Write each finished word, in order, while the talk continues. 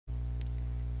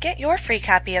Get your free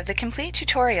copy of the complete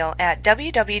tutorial at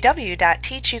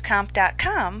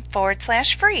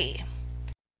www.teachucomp.com/free.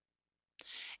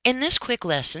 In this quick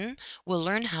lesson, we'll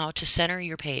learn how to center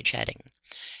your page heading.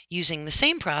 Using the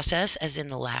same process as in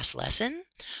the last lesson,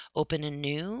 open a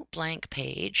new blank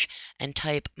page and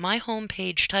type My Home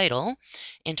Page Title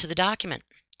into the document.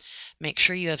 Make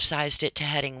sure you have sized it to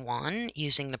heading 1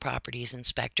 using the Properties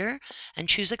Inspector and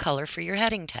choose a color for your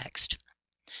heading text.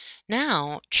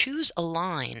 Now, choose a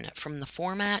line from the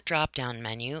Format drop-down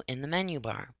menu in the menu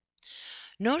bar.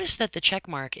 Notice that the check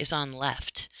mark is on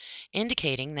left,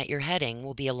 indicating that your heading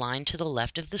will be aligned to the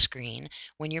left of the screen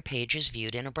when your page is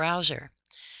viewed in a browser.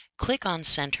 Click on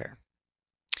Center.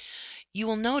 You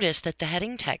will notice that the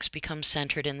heading text becomes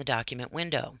centered in the document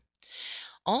window.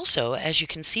 Also, as you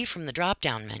can see from the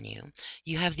drop-down menu,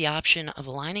 you have the option of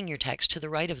aligning your text to the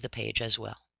right of the page as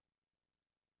well.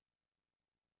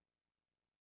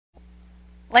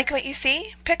 Like what you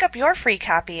see? Pick up your free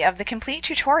copy of the complete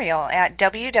tutorial at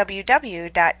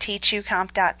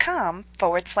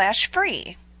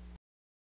www.teachucomp.com/free.